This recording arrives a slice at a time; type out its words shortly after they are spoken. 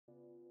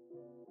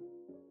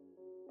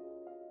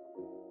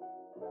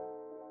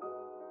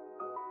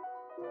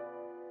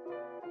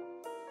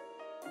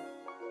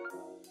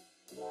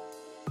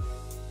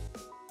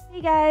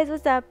Hey guys,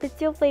 what's up? It's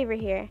Yo Flavor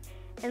here.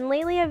 And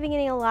lately I've been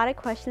getting a lot of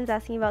questions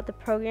asking about the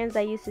programs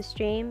I use to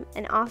stream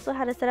and also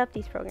how to set up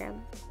these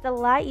programs. It's a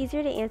lot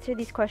easier to answer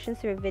these questions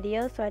through a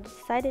video, so I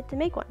decided to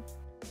make one.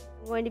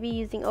 I'm going to be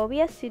using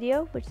OBS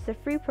Studio, which is a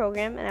free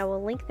program, and I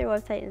will link their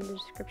website in the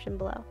description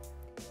below.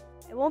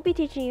 I won't be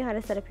teaching you how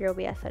to set up your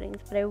OBS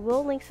settings, but I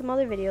will link some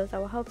other videos that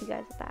will help you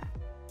guys with that.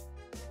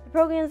 The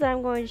programs that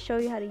I'm going to show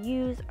you how to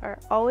use are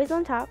Always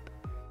on Top,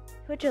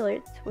 Twitch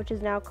Alerts, which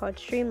is now called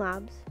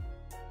Streamlabs,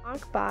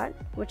 Ankhbot,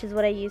 which is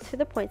what I use for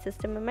the point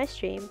system in my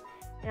stream,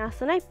 and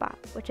also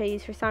Nightbot, which I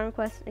use for sound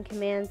requests and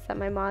commands that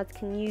my mods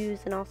can use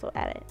and also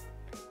edit.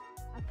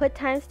 I'll put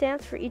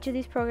timestamps for each of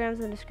these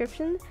programs in the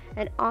description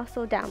and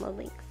also download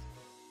links.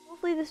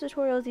 Hopefully this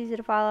tutorial is easy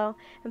to follow,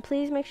 and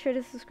please make sure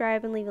to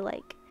subscribe and leave a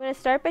like. I'm going to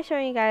start by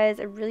showing you guys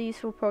a really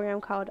useful program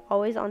called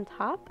Always on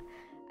Top.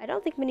 I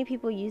don't think many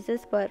people use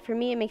this, but for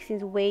me it makes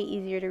things way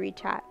easier to read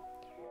chat.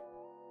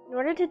 In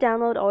order to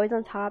download Always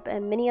on Top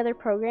and many other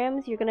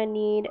programs, you're going to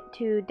need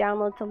to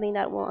download something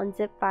that will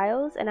unzip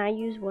files, and I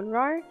use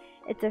WinRAR.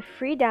 It's a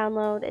free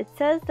download. It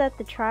says that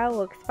the trial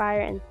will expire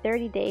in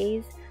 30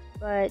 days,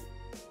 but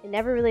it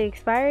never really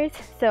expires,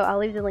 so I'll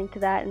leave the link to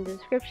that in the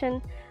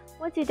description.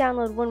 Once you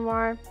download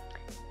WinRAR,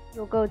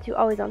 you'll go to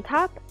Always on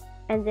Top,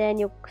 and then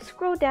you'll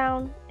scroll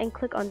down and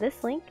click on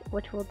this link,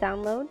 which will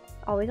download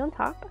Always on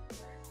Top.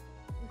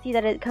 You'll see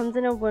that it comes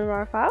in a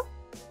WinRAR file,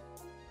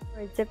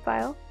 or a zip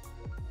file.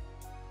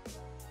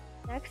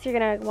 Next, you're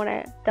going to want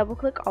to double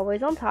click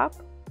Always on Top,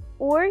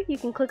 or you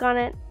can click on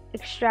it,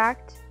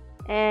 extract,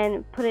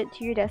 and put it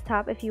to your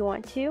desktop if you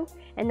want to,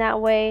 and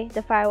that way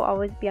the file will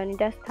always be on your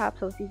desktop,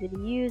 so it's easy to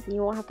use and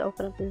you won't have to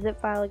open up the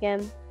zip file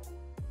again.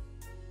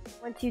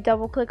 Once you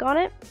double click on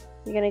it,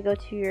 you're going to go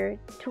to your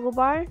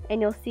toolbar,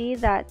 and you'll see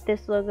that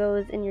this logo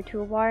is in your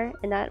toolbar,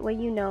 and that way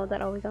you know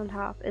that Always on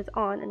Top is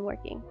on and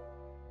working.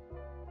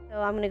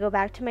 So I'm going to go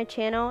back to my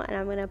channel, and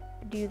I'm going to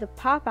do the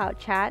pop-out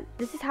chat.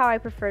 This is how I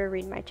prefer to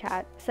read my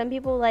chat. Some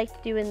people like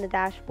to do it in the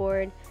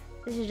dashboard.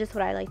 This is just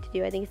what I like to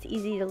do. I think it's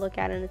easy to look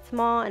at, and it's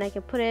small, and I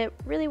can put it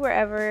really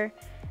wherever.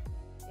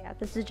 Yeah,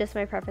 this is just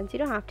my preference. You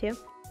don't have to.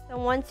 So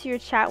once your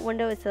chat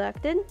window is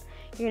selected,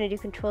 you're going to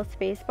do Control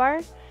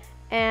Spacebar,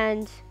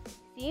 and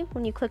see,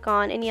 when you click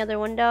on any other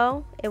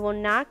window, it will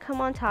not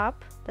come on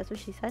top, that's what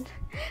she said,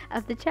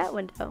 of the chat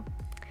window.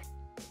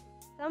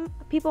 Some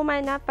people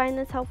might not find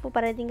this helpful,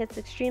 but I think it's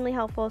extremely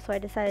helpful, so I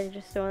decided to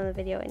just throw in the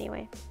video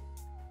anyway.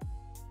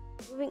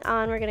 Moving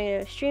on, we're going to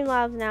go to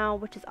Streamlabs now,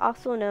 which is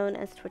also known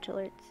as Twitch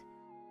Alerts.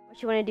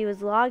 What you want to do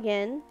is log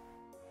in,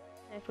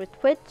 connect with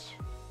Twitch,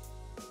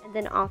 and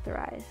then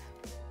authorize.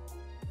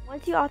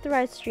 Once you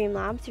authorize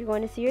Streamlabs, you're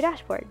going to see your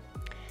dashboard.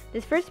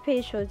 This first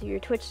page shows you your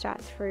Twitch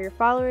stats for your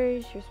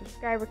followers, your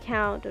subscriber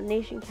count,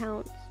 donation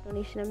counts,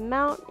 donation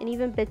amount, and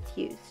even bits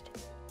used.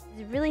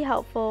 This is really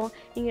helpful.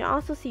 You can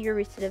also see your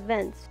recent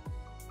events.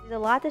 There's a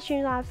lot that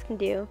Streamlabs can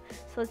do,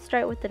 so let's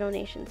start with the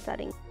donation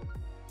settings.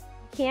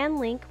 You can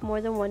link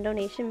more than one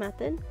donation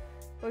method.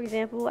 For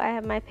example, I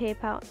have my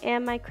PayPal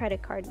and my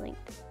credit card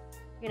linked.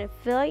 You're going to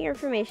fill out your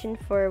information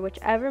for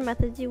whichever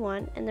methods you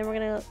want, and then we're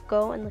going to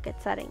go and look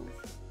at settings.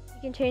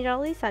 You can change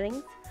all these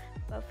settings,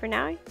 but for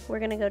now, we're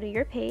going to go to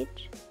your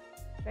page,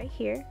 right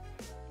here,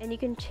 and you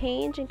can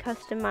change and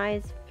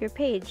customize your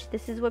page.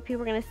 This is what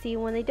people are going to see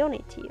when they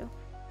donate to you.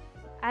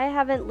 I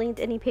haven't linked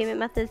any payment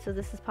methods, so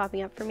this is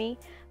popping up for me,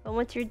 but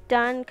once you're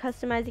done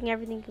customizing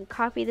everything, you can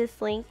copy this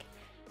link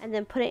and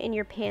then put it in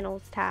your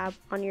panels tab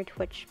on your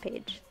Twitch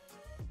page.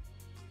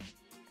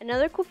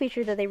 Another cool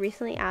feature that they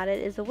recently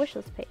added is a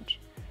wishlist page.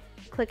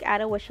 Click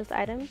add a wishlist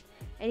item,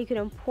 and you can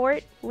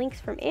import links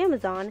from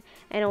Amazon,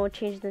 and it will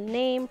change the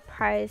name,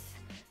 price,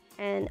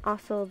 and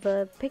also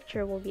the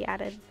picture will be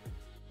added.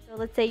 So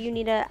let's say you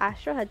need an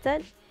Astro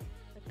headset,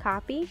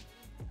 copy,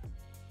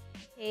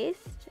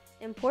 paste,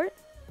 import.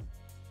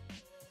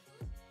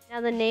 Now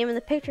the name and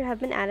the picture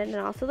have been added, and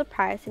also the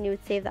price, and you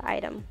would save the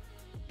item.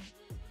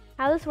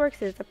 How this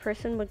works is a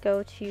person would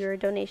go to your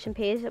donation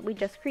page that we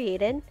just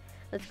created.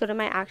 Let's go to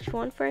my actual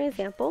one for an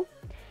example,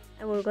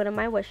 and we'll go to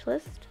my wish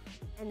list,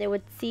 and they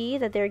would see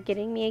that they're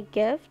getting me a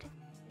gift.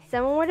 If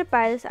someone were to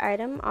buy this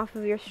item off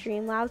of your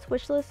Streamlabs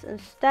wishlist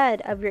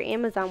instead of your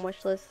Amazon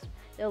wishlist,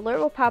 the alert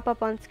will pop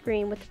up on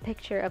screen with a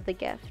picture of the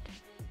gift.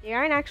 They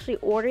aren't actually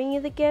ordering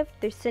you the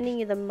gift, they're sending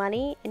you the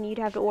money, and you'd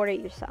have to order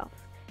it yourself.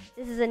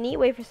 This is a neat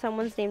way for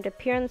someone's name to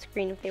appear on the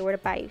screen if they were to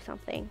buy you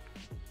something.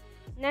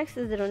 Next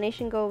is the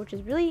donation goal, which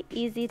is really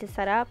easy to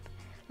set up.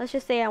 Let's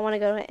just say I want to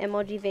go to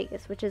MLG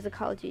Vegas, which is a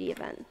Call of Duty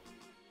event.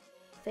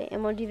 Say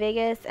MLG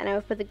Vegas, and I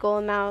would put the goal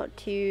amount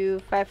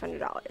to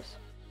 $500.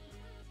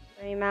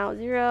 The amount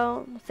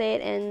 0, we'll say it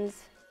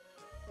ends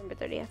December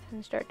 30th,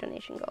 and start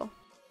donation goal.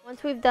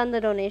 Once we've done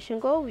the donation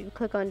goal, we would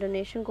click on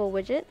donation goal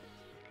widget,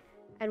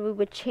 and we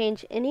would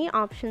change any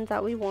options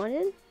that we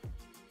wanted.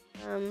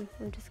 I'm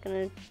just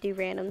gonna do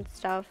random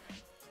stuff.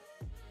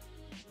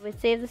 We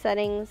would save the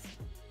settings,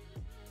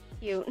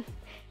 cute,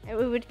 and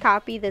we would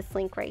copy this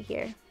link right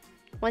here.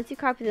 Once you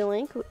copy the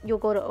link, you'll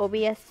go to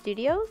OBS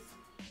Studios.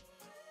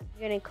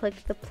 You're gonna click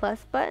the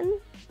plus button,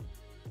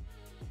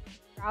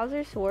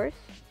 browser source,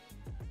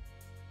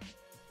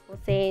 We'll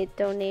say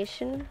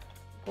donation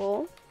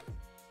goal.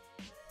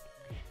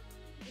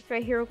 This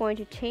right here, we're going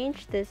to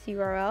change this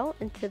URL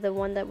into the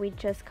one that we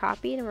just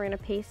copied, and we're going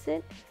to paste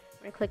it.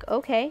 We're going to click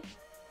OK.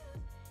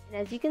 And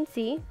as you can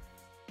see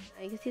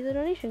the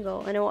donation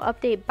goal, and it will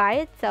update by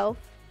itself.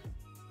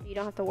 You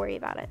don't have to worry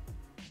about it.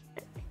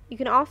 You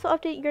can also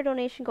update your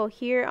donation goal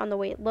here on the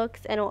way it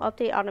looks, and it will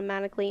update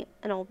automatically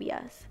in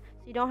OBS.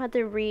 So you don't have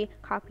to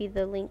re-copy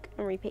the link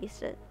and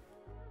repaste it.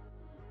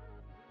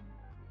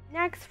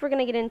 Next, we're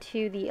going to get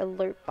into the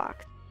alert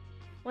box.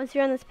 Once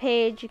you're on this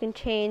page, you can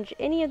change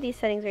any of these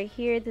settings right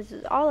here. This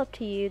is all up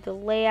to you, the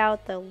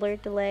layout, the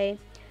alert delay,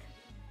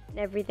 and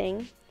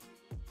everything.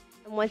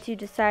 And once you've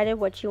decided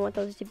what you want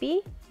those to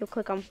be, you'll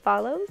click on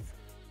follows.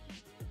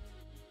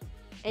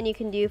 And you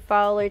can do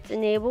follow alerts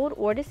enabled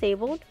or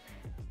disabled.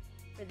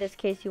 For this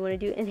case, you want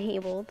to do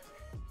enabled.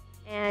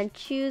 And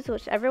choose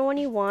whichever one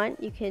you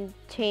want. You can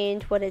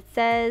change what it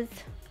says.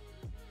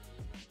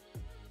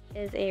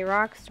 Is a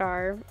rock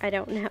star. I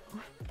don't know.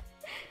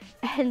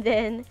 And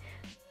then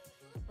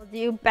we'll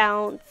do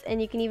bounce.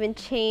 And you can even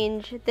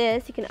change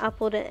this. You can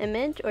upload an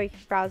image or you can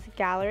browse a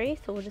gallery.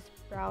 So we'll just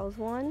browse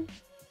one.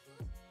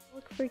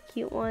 Look for a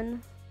cute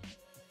one.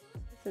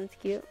 This one's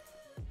cute.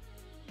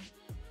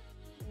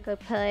 Go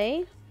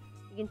play.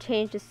 You can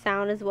change the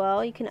sound as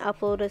well. You can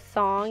upload a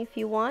song if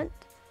you want,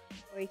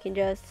 or you can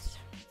just,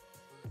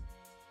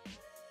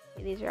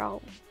 okay, these are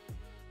all,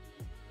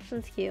 this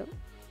one's cute.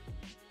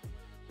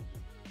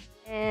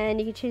 And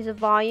you can change the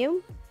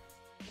volume,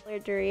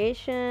 alert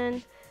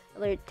duration,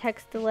 alert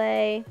text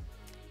delay,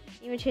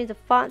 even change the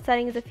font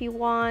settings if you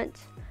want,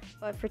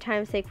 but for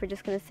time's sake we're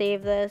just going to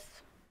save this.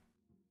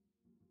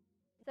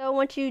 So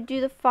once you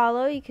do the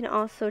follow, you can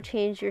also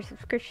change your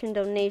subscription,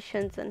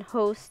 donations, and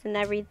hosts and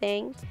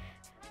everything.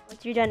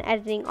 Once you're done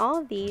editing all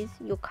of these,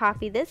 you'll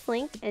copy this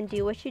link and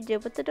do what you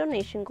did with the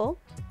donation goal.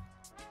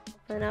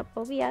 Open up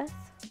OBS.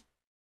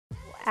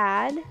 We'll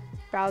add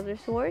browser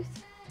source.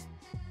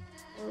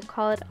 We'll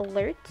call it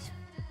alert.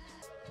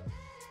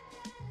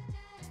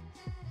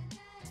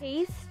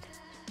 Paste.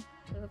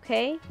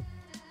 Okay.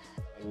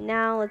 And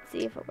now let's see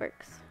if it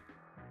works.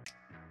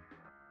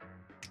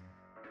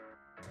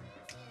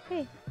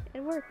 Okay,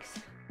 it works.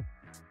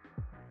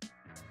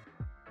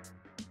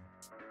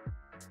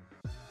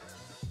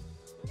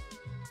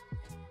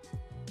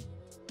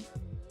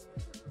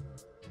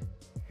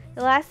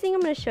 The last thing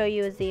I'm going to show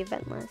you is the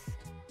event list.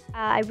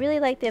 I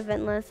really like the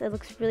event list. It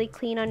looks really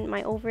clean on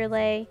my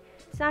overlay.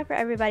 It's not for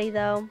everybody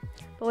though,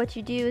 but what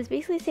you do is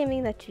basically the same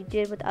thing that you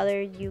did with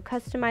other. You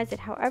customize it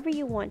however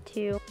you want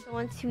to. So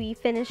once we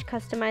finish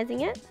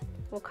customizing it,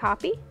 we'll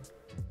copy,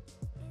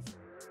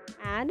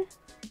 add,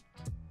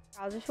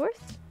 browser source,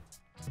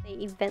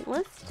 the event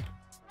list,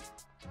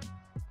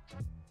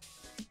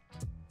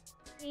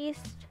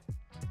 paste,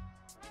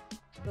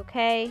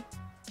 okay,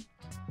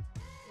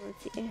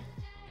 let's see.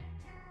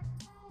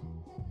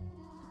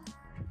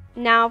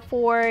 Now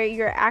for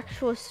your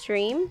actual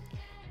stream,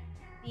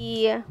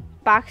 the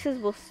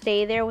boxes will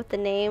stay there with the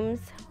names,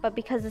 but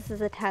because this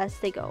is a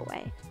test, they go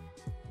away.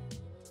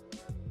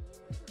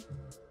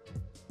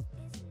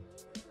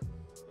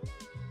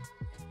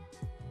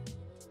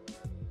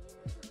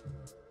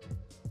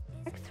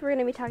 Next, we're going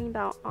to be talking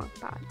about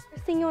Ankhbot.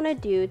 First thing you want to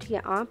do to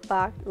get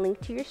Ankhbot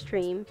linked to your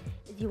stream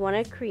is you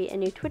want to create a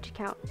new Twitch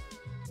account.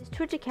 This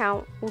Twitch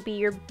account will be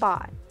your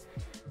bot.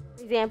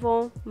 For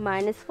example,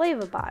 mine is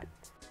FlavaBot.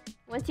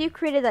 Once you've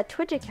created that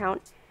Twitch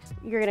account,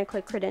 you're going to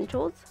click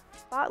Credentials,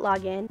 Bot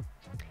Login.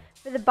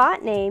 For the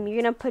bot name,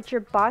 you're going to put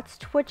your bot's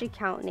Twitch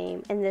account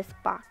name in this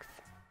box.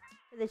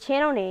 For the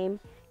channel name,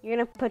 you're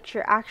going to put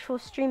your actual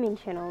streaming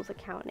channel's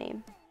account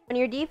name. On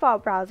your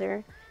default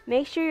browser,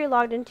 make sure you're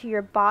logged into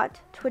your bot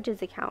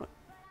Twitch's account.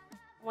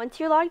 Once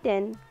you're logged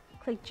in,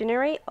 click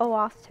Generate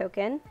OAuth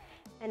Token,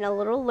 and a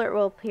little alert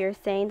will appear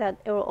saying that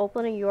it will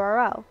open a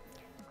URL.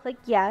 Click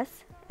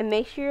Yes, and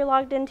make sure you're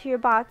logged into your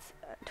bot's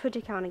Twitch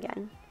account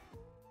again.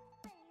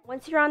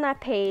 Once you're on that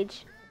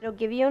page, it'll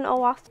give you an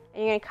OAuth,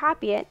 and you're going to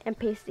copy it and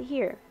paste it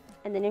here,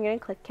 and then you're going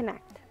to click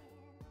Connect.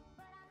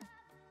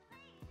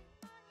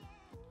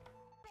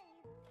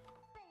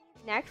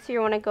 Next,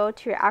 you want to go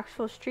to your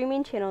actual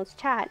streaming channel's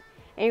chat,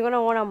 and you're going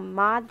to want to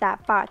mod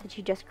that bot that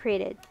you just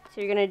created.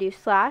 So you're going to do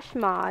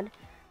 /mod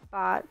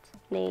bot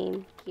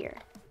name here.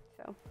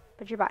 So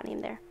put your bot name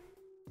there.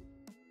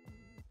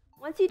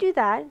 Once you do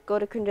that, go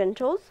to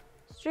Credentials,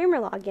 Streamer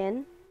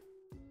Login.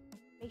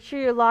 Make sure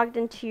you're logged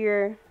into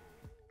your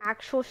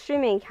actual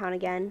streaming account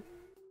again,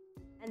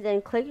 and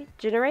then click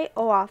Generate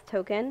OAuth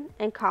Token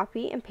and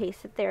copy and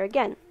paste it there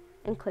again,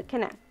 and click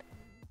Connect.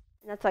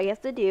 And that's all you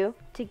have to do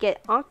to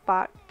get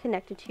Ankhbot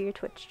connected to your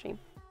Twitch stream.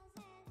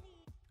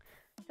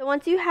 So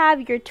once you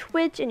have your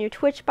Twitch and your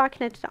Twitch bot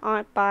connected to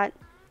Ankhbot,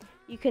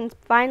 you can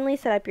finally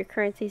set up your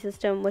currency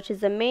system, which is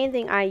the main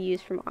thing I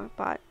use from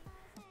Ankhbot.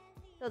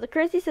 So the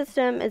currency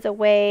system is a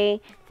way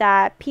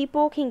that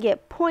people can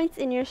get points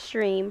in your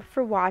stream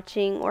for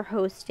watching or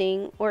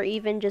hosting or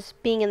even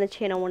just being in the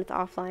channel when it's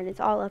offline. It's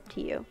all up to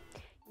you.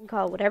 You can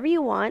call it whatever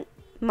you want.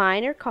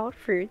 Mine are called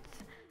fruits.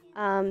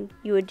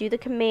 you would do the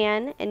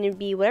command, and it'd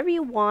be whatever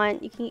you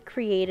want. You can get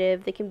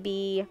creative. They can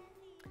be,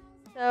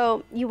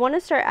 so you want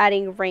to start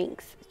adding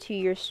ranks to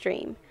your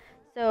stream.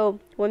 So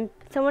when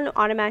someone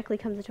automatically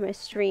comes into my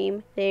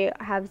stream, they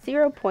have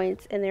 0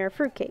 points and they're a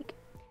fruitcake.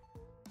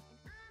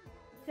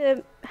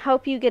 To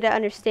help you get an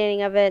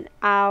understanding of it,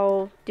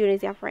 I'll do an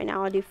example right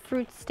now. I'll do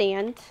fruit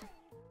stand.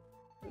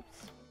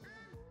 Oops.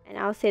 And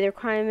I'll say the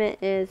requirement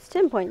is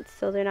 10 points,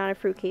 so they're not a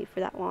fruitcake for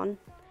that one.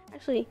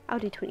 Actually, I'll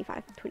do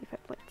 25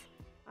 points.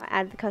 I'll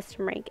add the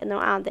custom rank and they'll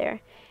add there.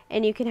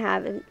 And you can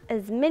have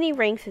as many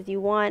ranks as you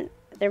want.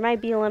 There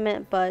might be a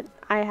limit, but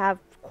I have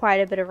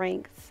quite a bit of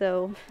ranks,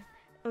 so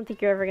I don't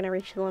think you're ever going to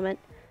reach the limit.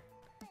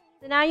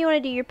 So now you want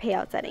to do your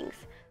payout settings.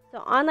 So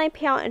online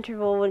payout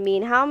interval would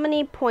mean how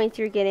many points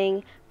you're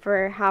getting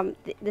for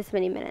this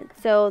many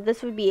minutes. So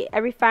this would be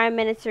every 5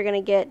 minutes you're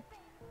going to get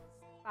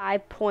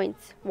 5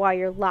 points while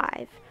you're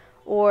live.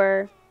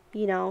 Or,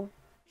 you know,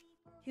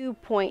 2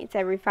 points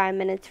every 5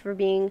 minutes for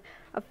being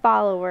a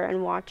follower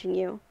and watching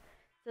you.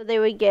 So they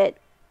would get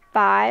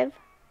 5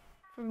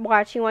 for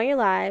watching while you're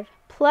live,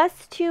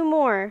 plus 2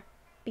 more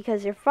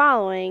because you're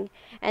following,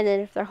 and then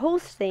if they're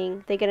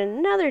hosting, they get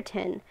another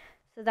 10.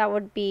 So that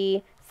would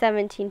be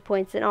 17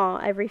 points in all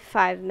every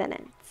 5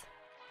 minutes.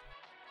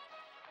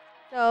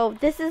 So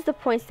this is the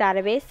points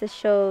database. This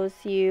shows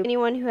you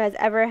anyone who has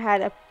ever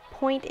had a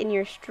point in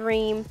your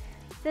stream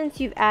since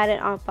you've added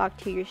Ankhbot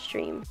to your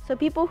stream. So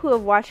people who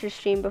have watched your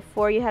stream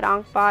before you had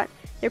Ankhbot,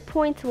 their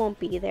points won't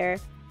be there.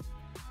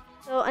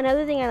 So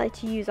another thing I like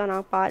to use on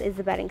Ankhbot is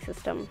the betting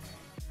system.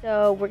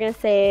 So we're going to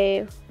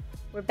say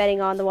we're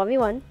betting on the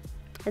 1v1,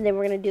 and then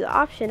we're going to do the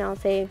option. I'll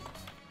say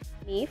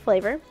me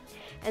flavor,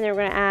 and then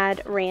we're going to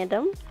add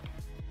random,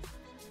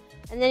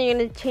 and then you're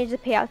going to change the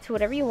payout to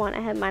whatever you want. I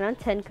have mine on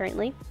 10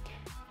 currently.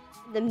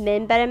 The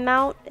min bet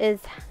amount is,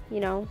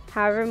 you know,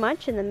 however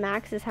much, and the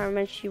max is however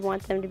much you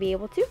want them to be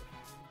able to.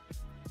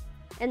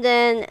 And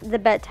then the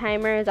bet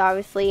timer is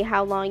obviously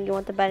how long you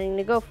want the betting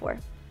to go for.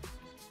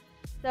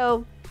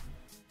 So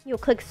you'll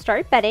click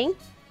start betting,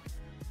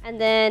 and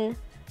then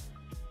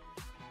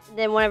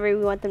whenever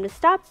we want them to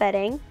stop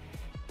betting,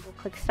 we'll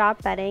click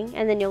stop betting,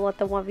 and then you'll let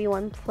the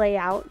 1v1 play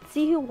out,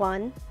 see who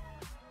won,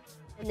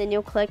 and then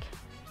you'll click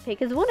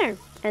pick as winner,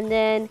 and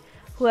then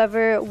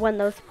whoever won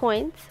those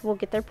points will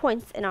get their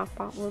points, and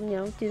Ankhbot will, you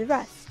know, do the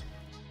rest.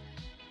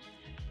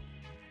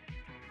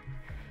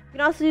 You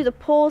can also do the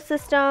poll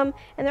system,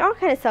 and they're all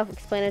kind of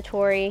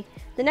self-explanatory.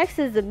 The next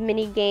is the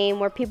mini game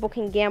where people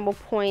can gamble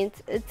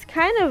points. It's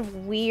kind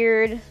of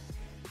weird.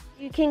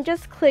 You can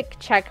just click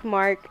check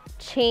mark,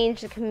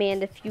 change the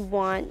command if you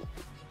want,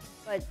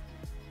 but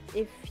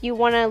if you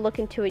want to look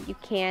into it, you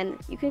can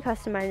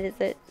customize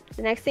it.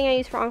 The next thing I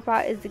use for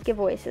Ankhbot is the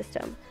giveaway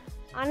system.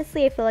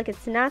 Honestly, I feel like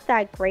it's not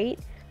that great,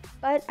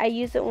 but I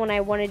use it when I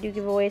want to do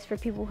giveaways for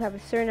people who have a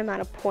certain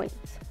amount of points.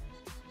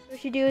 So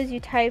what you do is you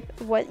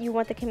type what you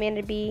want the command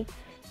to be,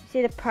 you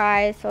say the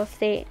prize, so I'll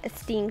say a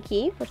Steam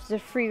key, which is a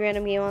free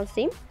random game on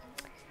Steam.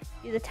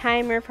 Do the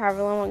timer for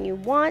however long you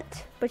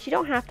want, but you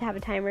don't have to have a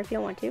timer if you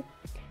don't want to.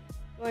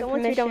 So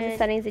once you're done with the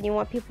settings and you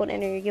want people to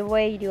enter your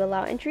giveaway, you do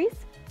allow entries.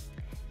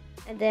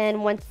 And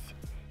then once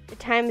the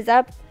time is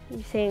up,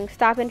 you're saying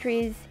stop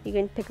entries, you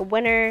can pick a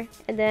winner,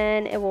 and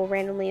then it will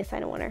randomly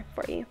assign a winner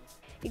for you.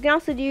 You can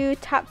also do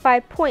top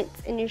 5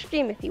 points in your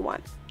stream if you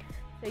want.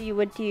 So you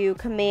would do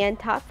command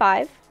top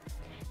 5,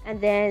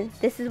 and then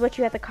this is what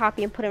you have to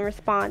copy and put in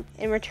response.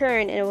 In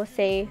return, it will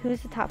say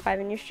who's the top 5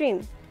 in your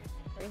stream.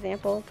 For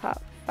example,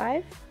 top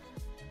 5.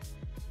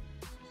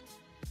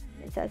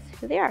 It says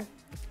who they are.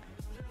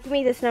 You can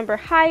make this number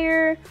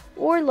higher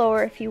or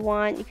lower if you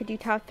want. You could do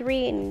top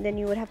 3, and then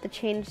you would have to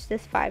change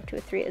this 5 to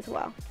a 3 as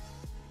well.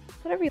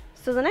 Whatever you.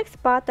 So the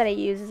next bot that I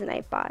use is a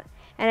Nightbot,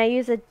 and I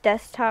use a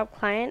desktop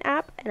client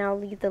app, and I'll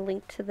leave the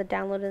link to the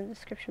download in the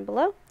description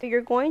below. So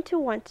you're going to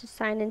want to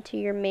sign into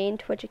your main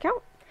Twitch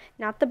account,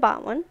 not the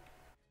bot one.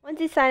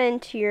 Once you sign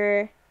into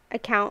your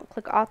account,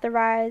 click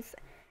authorize,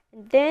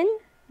 and then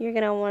you're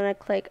going to want to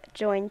click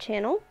join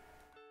channel.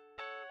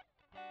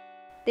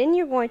 Then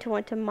you're going to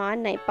want to mod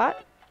Nightbot.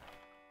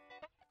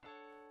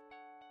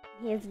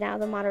 He is now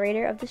the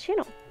moderator of this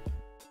channel.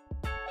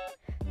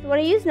 So what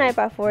I use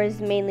Nightbot for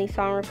is mainly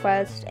song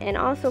requests and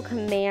also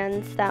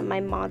commands that my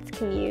mods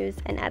can use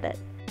and edit.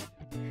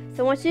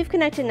 So once you've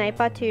connected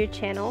Nightbot to your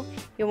channel,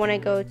 you'll want to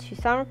go to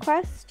song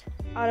request,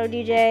 auto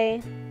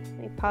DJ. Let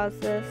me pause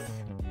this.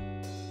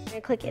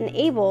 And click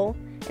enable,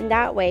 and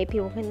that way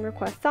people can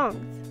request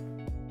songs.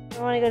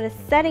 You want to go to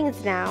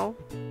settings now,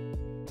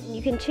 and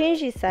you can change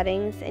these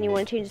settings, and you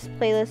want to change this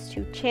playlist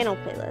to channel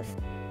playlist.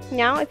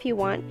 Now if you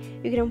want,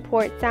 you can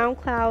import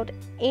SoundCloud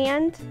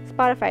and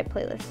Spotify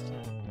playlist.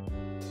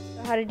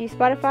 So how to do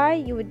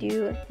Spotify, you would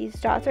do these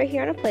dots right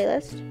here on a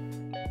playlist,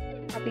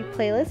 copy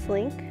playlist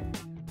link,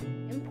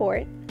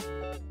 import,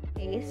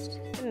 paste,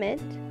 submit,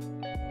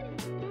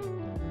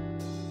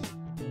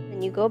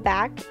 then you go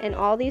back and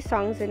all these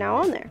songs are now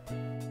on there.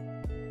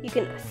 You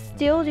can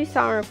still do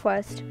song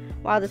request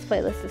while this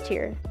playlist is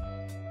here.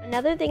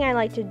 Another thing I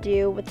like to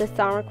do with the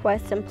song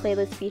request and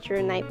playlist feature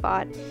in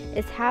Nightbot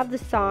is have the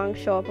song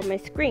show up on my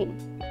screen.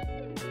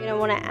 You're going to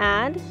want to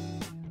add,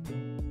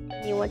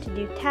 you want to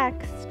do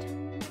text,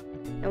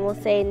 and we'll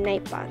say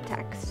Nightbot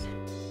text.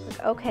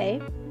 Click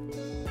OK.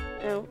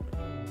 Oh,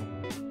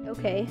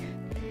 OK.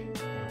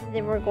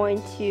 Then we're going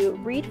to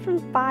read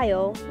from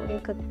file, we're going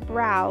to click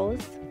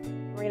browse,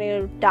 we're going to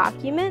go to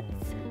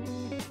documents,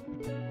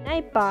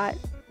 Nightbot,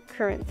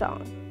 current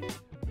song.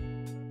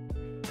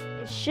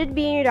 It should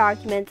be in your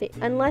documents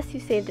unless you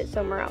saved it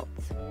somewhere else.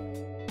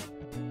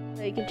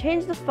 So you can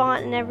change the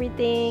font and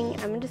everything.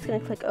 I'm just going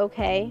to click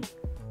OK.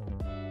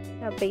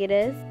 How big it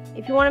is.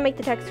 If you want to make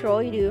the text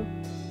scroll, you do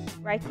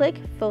right click,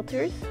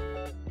 filters,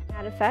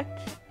 add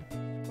effect,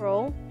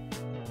 scroll,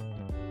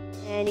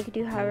 and you can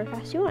do however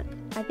fast you want.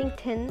 I think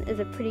 10 is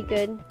a pretty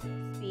good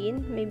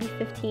speed, maybe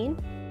 15,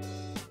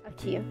 up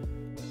to you.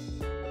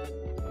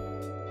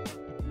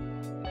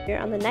 Here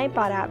on the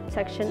Nightbot app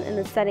section in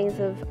the settings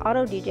of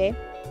Auto DJ,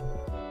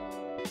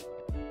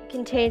 you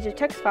can change the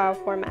text file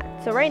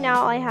format. So right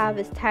now all I have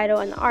is title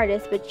and the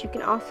artist, but you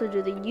can also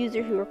do the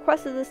user who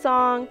requested the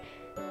song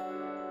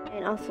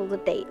and also the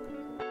date.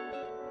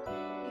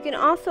 You can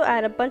also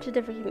add a bunch of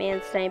different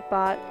commands to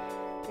Nightbot.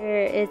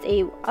 There is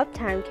a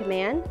uptime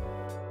command.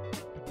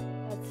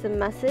 That's the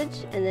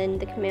message, and then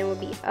the command will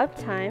be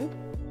uptime.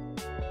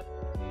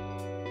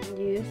 And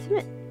you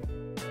submit.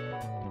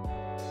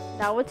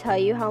 That will tell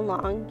you how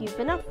long you've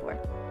been up for.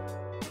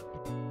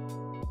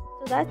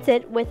 So that's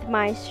it with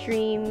my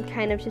stream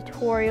kind of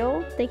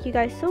tutorial. Thank you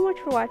guys so much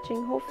for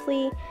watching.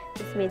 Hopefully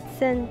this made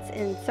sense,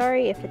 and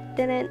sorry if it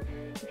didn't.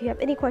 If you have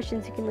any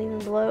questions, you can leave them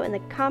below in the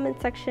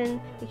comment section.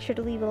 Make sure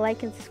to leave a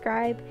like and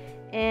subscribe.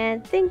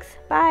 And thanks.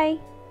 Bye.